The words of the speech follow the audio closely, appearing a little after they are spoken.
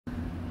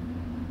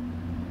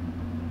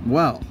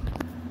Well,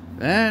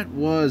 that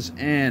was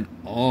an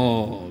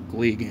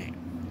ugly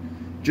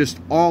game. Just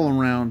all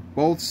around,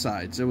 both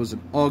sides, it was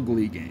an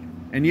ugly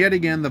game. And yet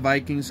again, the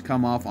Vikings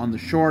come off on the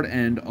short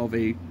end of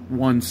a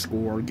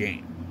one-score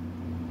game.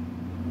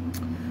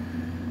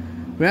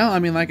 Well, I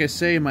mean, like I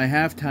say in my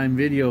halftime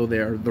video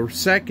there, the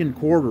second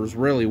quarter is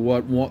really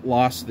what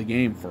lost the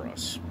game for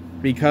us.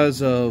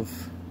 Because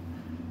of,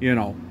 you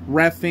know,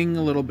 reffing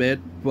a little bit,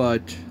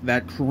 but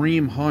that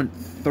Kareem Hunt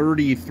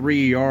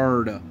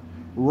 33-yard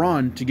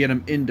run to get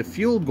him into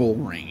field goal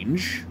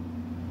range.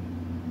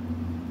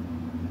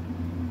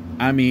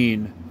 I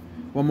mean,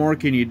 what more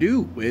can you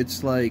do?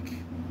 It's like,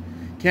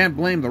 can't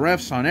blame the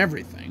refs on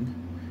everything.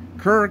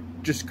 Kirk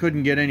just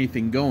couldn't get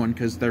anything going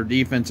because their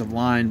defensive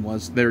line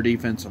was their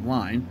defensive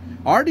line.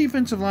 Our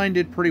defensive line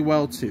did pretty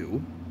well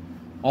too,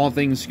 all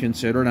things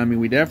considered. I mean,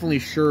 we definitely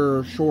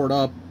shored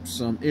up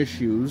some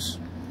issues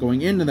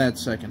going into that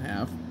second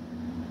half.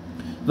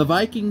 The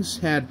Vikings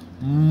had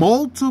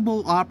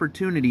multiple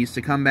opportunities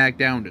to come back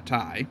down to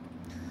tie.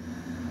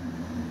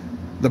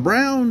 The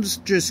Browns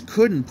just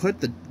couldn't put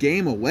the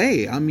game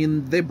away. I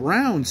mean, the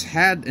Browns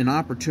had an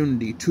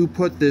opportunity to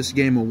put this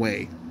game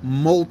away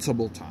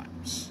multiple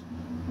times.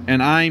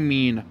 And I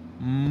mean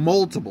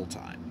multiple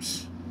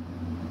times.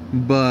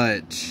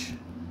 But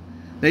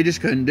they just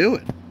couldn't do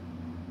it.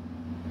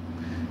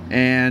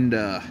 And,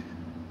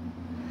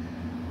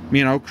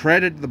 you know,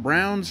 credit the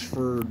Browns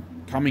for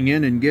coming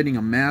in and getting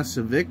a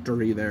massive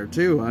victory there,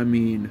 too. I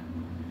mean,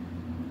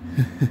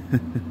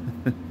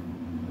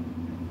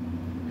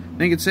 I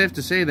think it's safe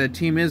to say that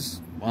team is,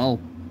 well,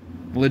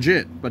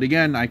 legit. But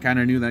again, I kind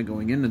of knew that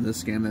going into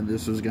this game, that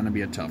this was going to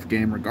be a tough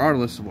game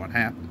regardless of what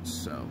happens.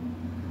 So,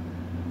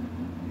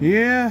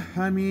 yeah,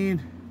 I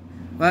mean,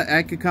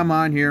 I could come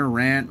on here,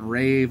 rant,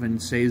 rave,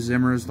 and say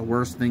Zimmer's the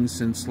worst thing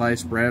since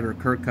sliced bread or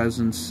Kirk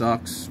Cousins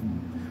sucks.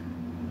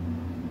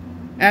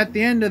 At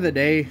the end of the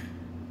day,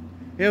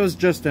 it was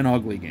just an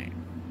ugly game.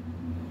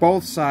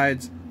 Both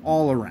sides,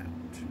 all around.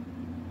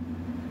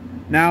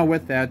 Now,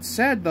 with that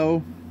said,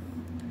 though,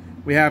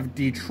 we have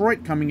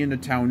Detroit coming into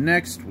town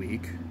next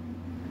week.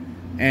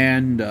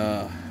 And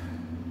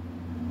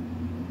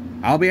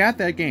I'll be at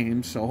that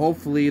game, so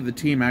hopefully the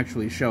team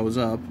actually shows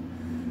up.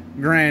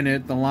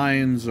 Granted, the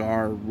Lions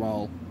are,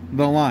 well,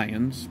 the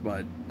Lions.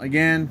 But,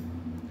 again,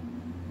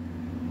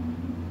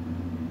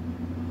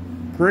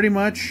 pretty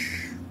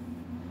much,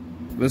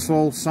 this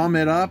will sum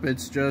it up.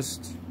 It's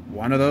just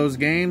one of those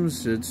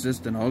games. It's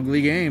just an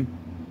ugly game.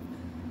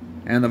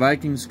 And the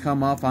Vikings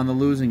come off on the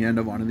losing end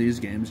of one of these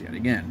games yet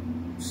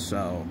again.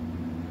 So,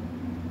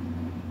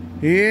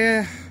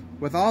 yeah,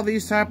 with all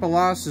these type of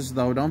losses,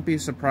 though, don't be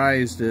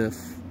surprised if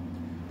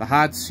the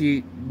hot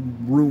seat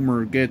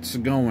rumor gets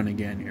going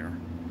again here.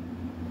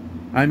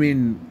 I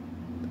mean,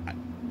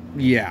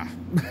 yeah.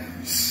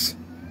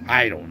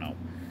 I don't know.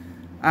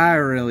 I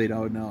really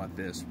don't know at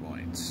this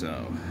point,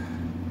 so.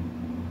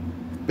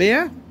 But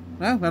yeah,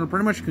 well, that'll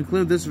pretty much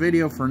conclude this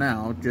video for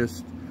now.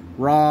 Just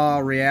raw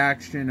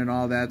reaction and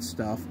all that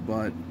stuff,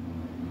 but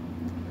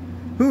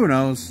who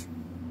knows?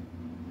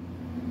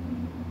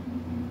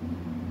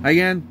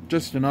 Again,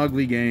 just an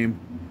ugly game.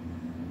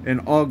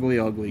 An ugly,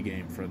 ugly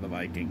game for the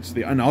Vikings.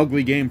 An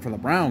ugly game for the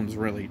Browns,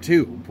 really,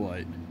 too,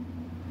 but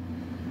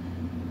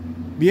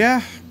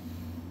yeah,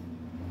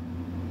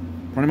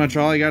 pretty much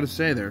all I got to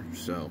say there.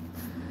 So,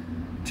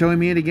 till we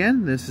meet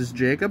again, this is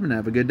Jacob, and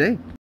have a good day.